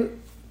through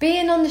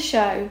being on the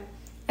show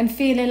and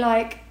feeling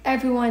like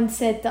everyone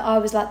said that I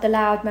was like the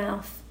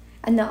loudmouth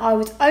and that I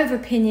was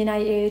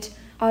over-opinionated,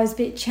 I was a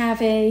bit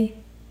chavvy,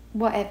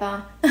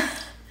 whatever.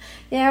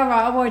 Yeah, all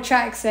right, I wore a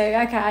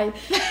tracksuit, okay.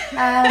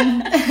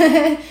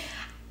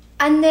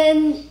 And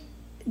then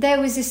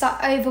there was this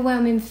like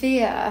overwhelming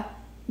fear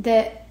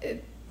that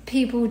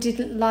people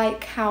didn't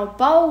like how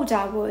bold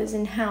I was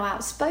and how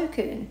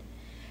outspoken.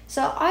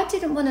 So I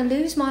didn't want to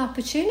lose my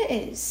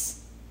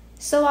opportunities.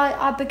 So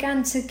I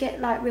began to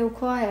get like real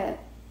quiet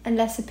and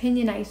less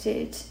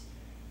opinionated.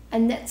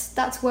 And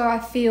that's where I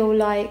feel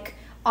like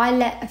I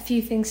let a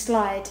few things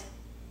slide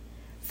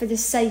for the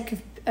sake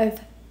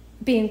of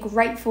being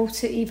grateful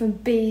to even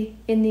be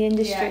in the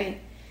industry. Yeah.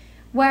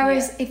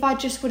 Whereas if I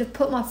just would have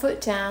put my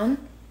foot down,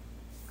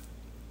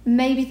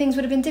 maybe things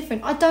would have been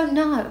different. I don't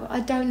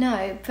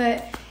know.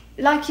 But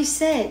like you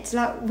said,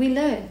 like we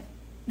learn.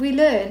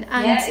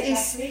 And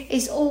exactly.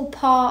 it's all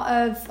part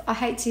of, I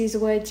hate to use the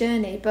word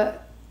journey,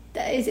 but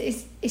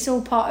it's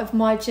all part of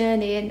my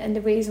journey and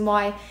the reason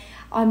why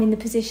I'm in the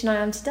position I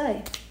am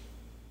today.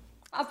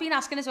 I've been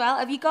asking as well,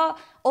 have you got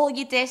all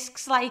your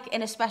discs like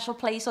in a special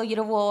place or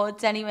your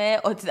awards anywhere,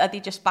 or are they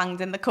just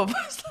banged in the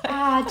cupboards?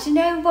 Do you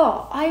know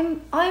what?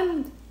 I'm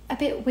a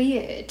bit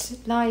weird.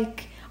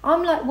 Like,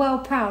 I'm like well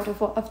proud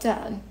of what I've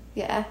done,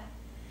 yeah.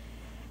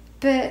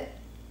 But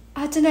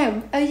I don't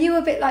know. Are you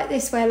a bit like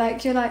this, where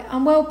like you're like,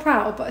 I'm well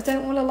proud, but I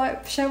don't want to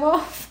like show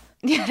off?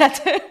 Yeah, I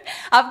do.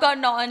 I've got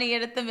nothing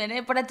here at the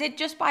minute, but I did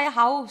just buy a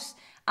house.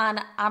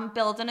 And I'm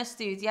building a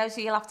studio, so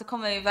you'll have to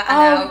come over.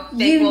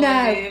 You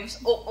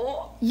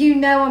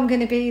know I'm going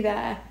to be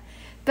there.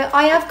 But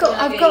I've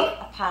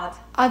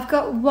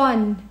got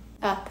one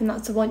up, and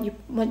that's the one you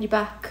want you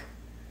back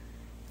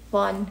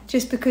one,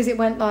 just because it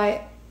went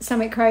like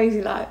something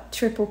crazy, like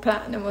triple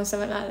platinum or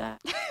something like that.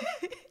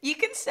 You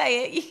can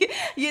say it.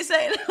 You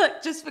say it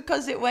like just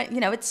because it went,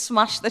 it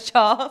smashed the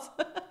chart.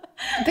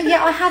 But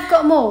yeah, I have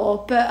got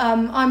more, but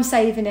I'm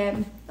saving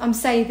them. I'm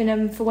saving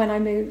them for when I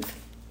move.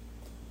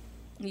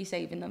 You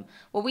saving them.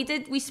 Well,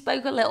 we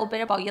spoke a little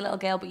bit about your little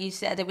girl, but you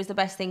said it was the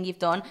best thing you've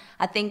done.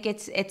 I think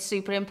it's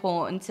super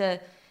important to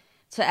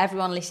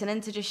everyone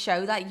listening to just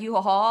show that you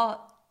are.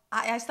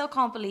 I still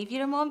can't believe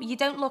you're a mum. You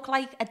don't look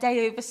like a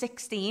day over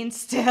 16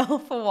 still,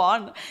 for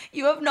one.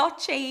 You have not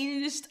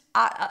changed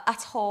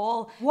at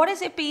all. What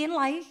has it been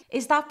like?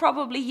 Is that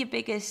probably your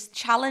biggest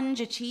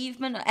challenge,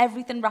 achievement,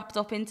 everything wrapped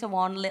up into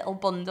one little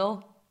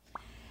bundle?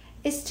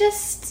 It's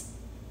just,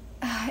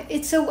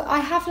 I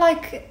have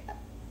like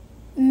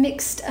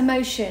mixed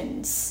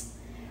emotions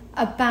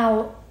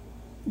about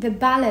the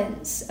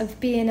balance of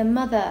being a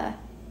mother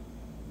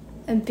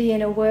and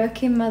being a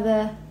working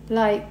mother.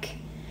 Like,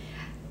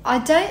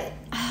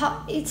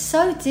 it's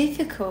so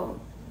difficult.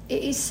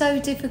 It is so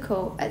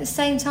difficult. At the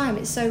same time,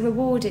 it's so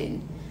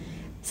rewarding.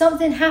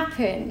 Something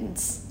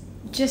happened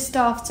just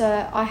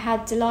after I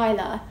had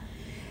Delilah.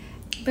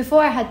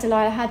 Before I had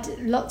Delilah, I had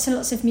lots and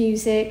lots of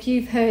music.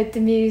 You've heard the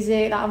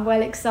music, like, I'm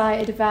well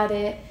excited about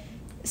it.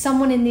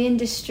 Someone in the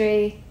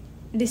industry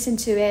listened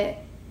to it,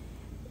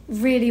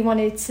 really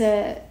wanted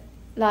to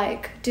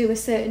like do a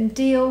certain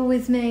deal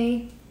with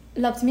me,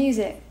 loved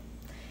music.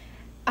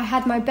 I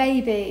had my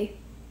baby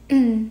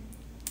and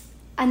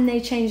they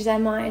changed their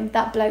mind.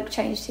 That bloke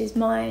changed his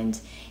mind.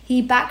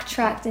 He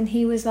backtracked and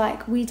he was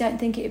like, we don't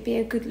think it would be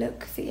a good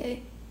look for you.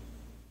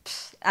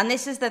 And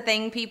this is the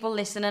thing, people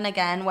listening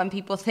again, when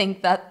people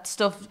think that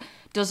stuff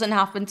doesn't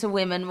happen to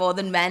women more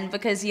than men,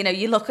 because, you know,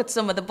 you look at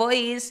some of the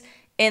boys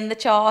in the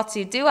charts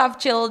who do have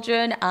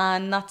children,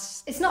 and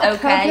it's not a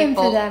problem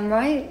for them,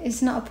 right?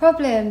 It's not a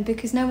problem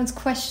because no one's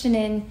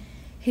questioning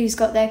who's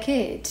got their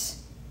kid.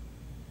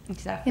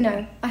 Exactly. You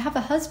know, I have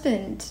a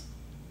husband.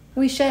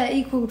 We share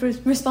equal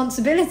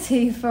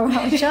responsibility for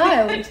our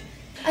child.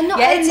 And not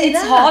only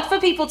it's hard for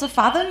people to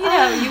fathom, you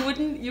know.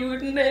 You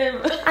wouldn't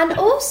And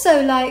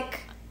also,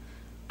 like,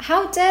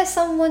 how dare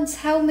someone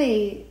tell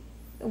me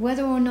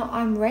whether or not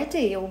I'm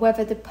ready, or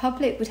whether the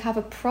public would have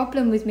a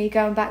problem with me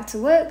going back to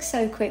work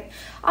so quick.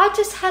 I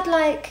just had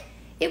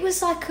it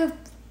was like a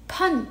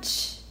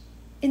punch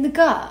in the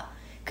gut,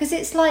 because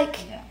it's like,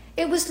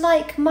 it was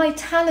like my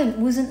talent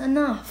wasn't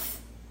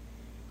enough.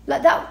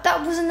 Like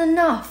that wasn't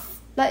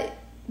enough. Like,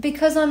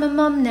 because I'm a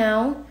mum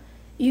now,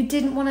 you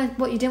didn't want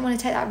to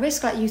take that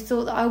risk. Like, you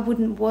thought that I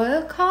wouldn't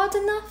work hard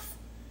enough.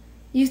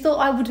 You thought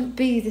I wouldn't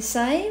be the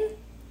same.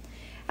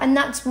 And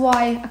that's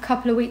why a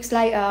couple of weeks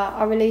later,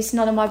 I released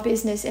None of My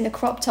Business in a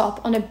crop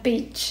top on a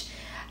beach,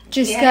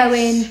 just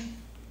going,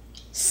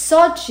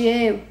 sod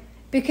you.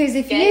 Because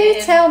if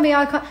you tell me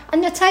I can't...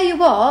 And I tell you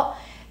what,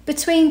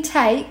 between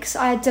takes,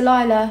 I had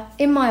Delilah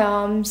in my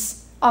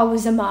arms. I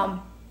was a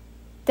mum.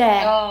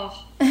 There.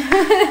 Oh.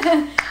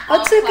 I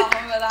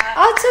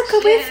took her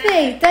with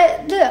me.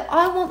 Look,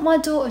 I want my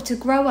daughter to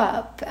grow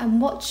up and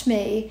watch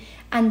me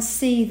and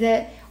see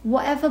that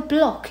whatever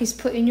block is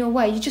put in your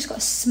way, you just got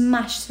to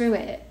smash through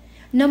it.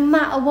 No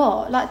matter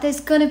what. Like, there's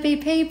going to be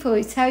people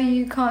who tell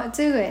you can't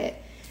do it.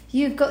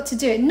 You've got to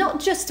do it. Not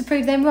just to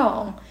prove them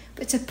wrong,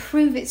 but to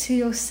prove it to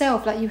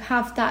yourself. Like, you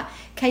have that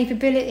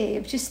capability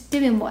of just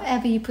doing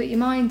whatever you put your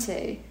mind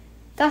to.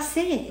 That's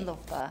it.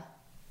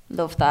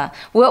 Love that.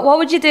 What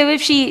would you do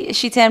if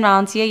she turned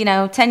around to you, you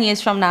know, 10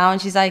 years from now,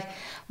 and she's like,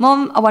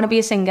 Mum, I want to be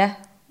a singer.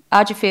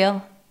 How'd you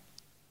feel?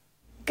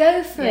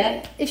 Go for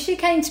it. If she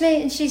came to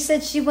me and she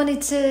said she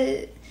wanted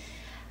to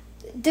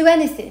do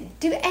anything,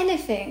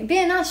 be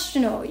an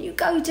astronaut, you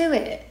go do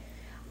it.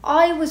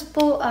 I was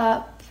brought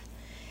up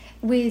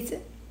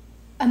with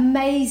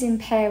amazing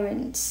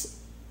parents.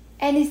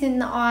 Anything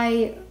that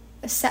I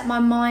set my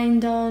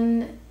mind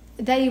on,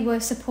 they were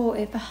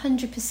supportive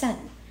 100%.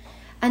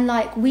 And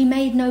like, we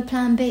made no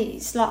plan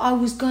Bs. Like, I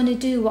was going to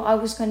do what I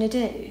was going to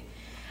do.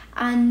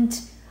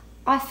 And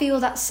I feel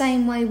that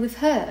same way with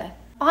her.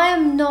 I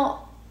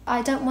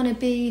don't want to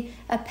be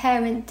a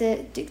parent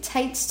that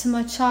dictates to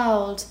my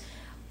child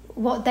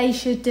what they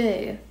should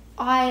do.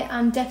 I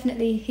am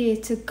definitely here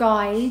to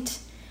guide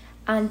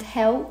and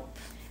help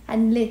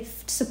and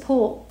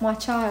support my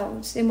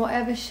child in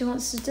whatever she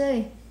wants to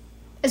do.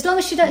 As long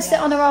as she don't sit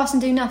on her ass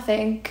and do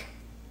nothing,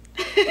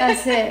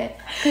 that's it.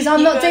 Because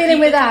I'm not dealing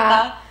with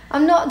that.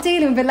 I'm not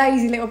dealing with a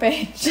lazy little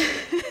bitch.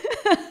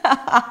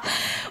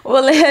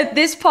 Well,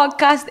 this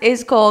podcast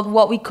is called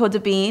What We Could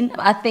Have Been.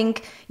 I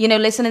think, you know,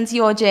 listening to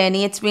your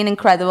journey, it's been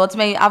incredible to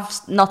me. I've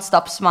not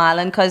stopped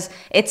smiling because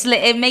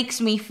it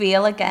makes me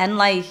feel again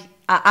like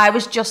I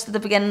was just at the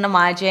beginning of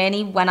my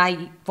journey when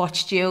I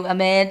watched you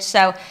emerge.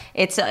 So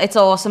it's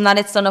awesome that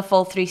it's done a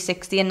full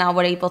 360 and now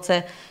we're able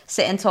to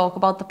sit and talk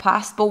about the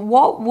past. But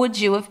what would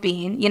you have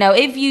been, you know,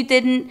 if you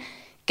didn't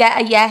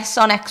get a yes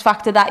on X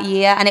Factor that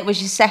year and it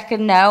was your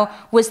second no?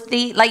 Was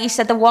like you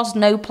said, there was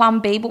no plan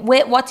B, but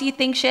what do you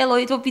think Cher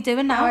Lloyd would be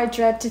doing now? I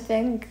dread to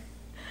think.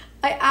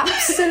 I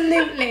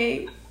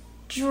absolutely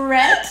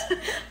dread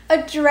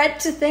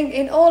to think,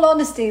 in all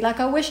honesty. Like,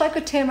 I wish I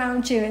could turn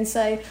around to you and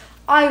say,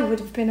 I would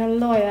have been a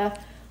lawyer.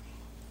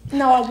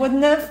 No, I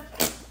wouldn't have.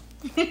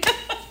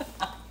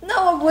 No,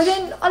 I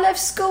wouldn't. I left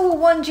school with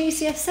 1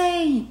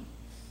 GCSE.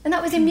 And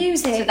that was in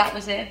music. So that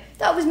was it?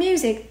 That was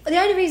music. The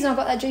only reason I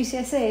got that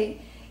GCSE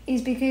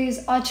is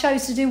because I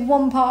chose to do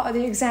one part of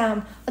the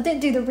exam. I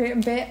didn't do the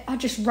written bit. I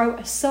just wrote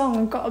a song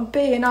and got a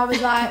B, and I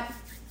was like,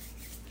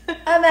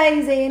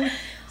 amazing.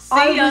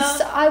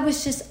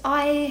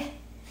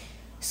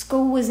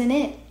 School wasn't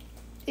it.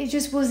 It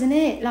just wasn't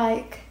it.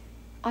 Like,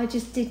 I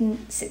just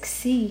didn't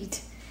succeed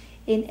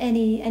in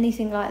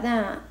anything like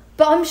that.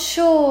 But I'm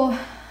sure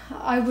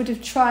I would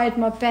have tried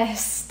my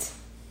best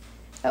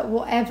at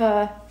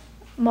whatever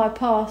my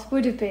path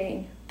would have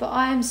been. But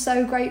I am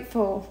so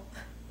grateful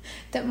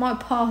that my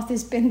path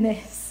has been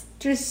this.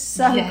 Just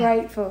so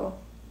grateful.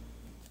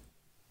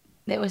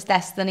 It was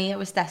destiny.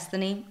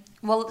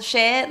 Well,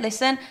 Cher,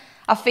 listen,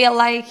 I feel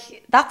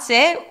like that's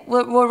it.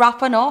 We're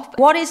wrapping up.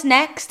 What is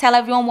next? Tell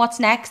everyone what's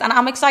next. And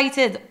I'm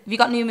excited. Have you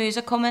got new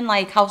music coming?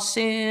 Like, how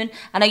soon?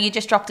 I know you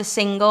just dropped a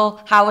single.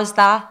 How was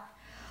that?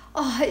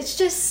 Oh,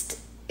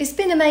 it's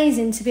been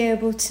amazing to be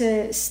able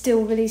to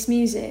still release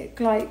music.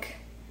 Like,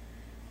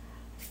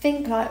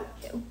 think like,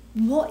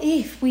 what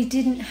if we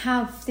didn't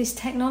have this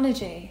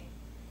technology?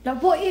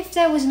 Like, what if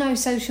there was no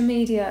social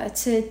media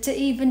to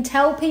even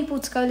tell people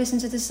to go listen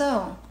to the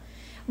song?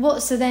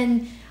 So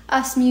then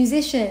us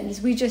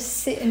musicians, we just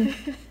sit and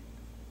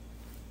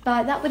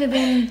like, that would have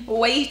been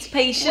wait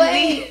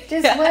patiently.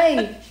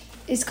 Wait.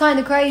 It's kind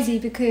of crazy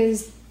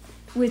because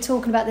we're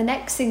talking about the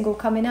next single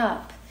coming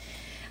up,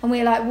 and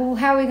we're like, well,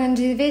 how are we going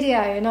to do the video?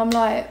 And I'm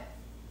like,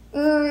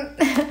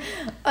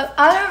 I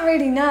don't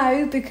really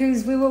know,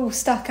 because we're all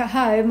stuck at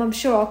home. I'm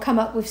sure I'll come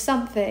up with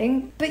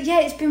something. But yeah,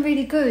 it's been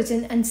really good,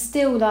 and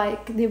still,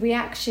 like, the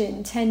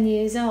reaction 10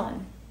 years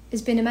on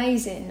has been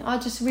amazing. I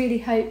just really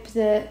hope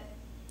that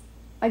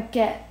I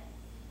get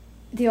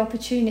the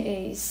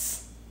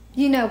opportunities.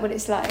 You know what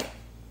it's like.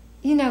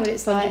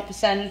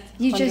 100%.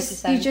 You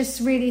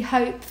just really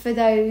hope for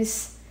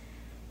those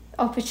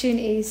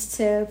opportunities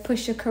to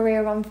push your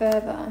career on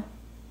further.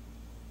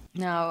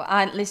 No,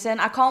 I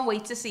can't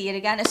wait to see it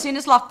again. As soon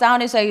as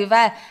lockdown is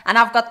over and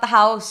I've got the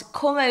house,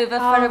 come over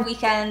for a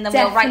weekend, and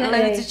we'll write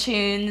loads of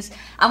tunes,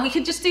 and we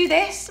can just do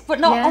this, but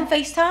not on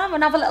FaceTime,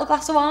 and have a little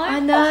glass of wine. I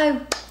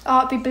know.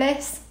 Oh, it'd be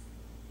bliss.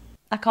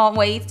 I can't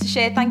wait to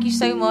share. Thank you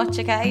so much,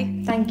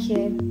 okay? Thank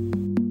you.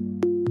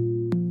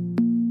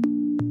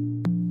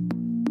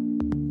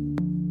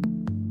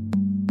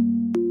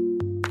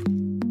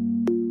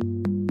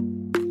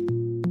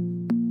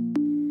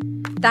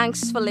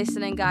 Thanks for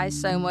listening, guys,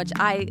 so much.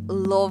 I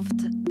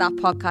loved that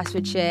podcast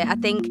with Cher. I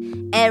think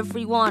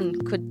everyone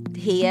could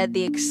hear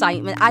the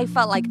excitement. I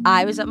felt like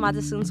I was at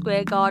Madison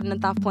Square Garden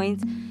at that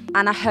point.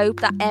 And I hope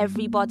that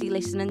everybody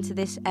listening to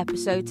this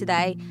episode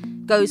today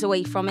goes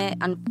away from it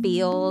and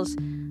feels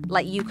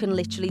like you can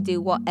literally do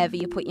whatever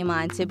you put your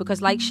mind to.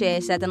 Because like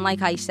Cher said, and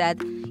like I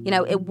said, you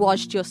know, it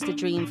was just a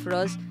dream for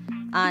us.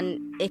 And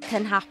it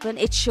can happen.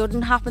 It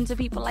shouldn't happen to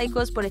people like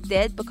us, but it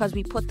did, because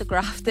we put the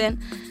graft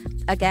in.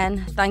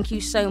 Again, thank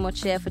you so much,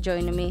 Cher, for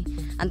joining me,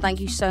 and thank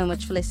you so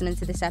much for listening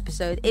to this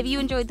episode. If you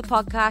enjoyed the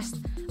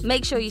podcast,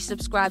 make sure you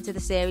subscribe to the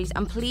series,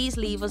 and please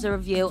leave us a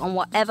review on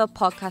whatever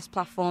podcast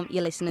platform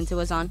you're listening to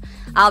us on.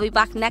 I'll be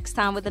back next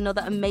time with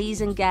another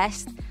amazing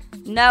guest.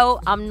 No,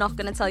 I'm not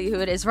going to tell you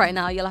who it is right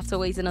now. You'll have to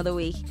wait another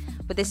week.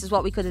 But this is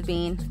what we could have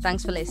been.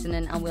 Thanks for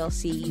listening, and we'll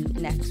see you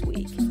next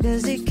week.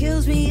 'Cause it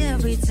kills me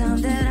every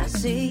time that I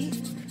see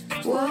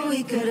what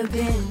we could have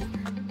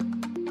been.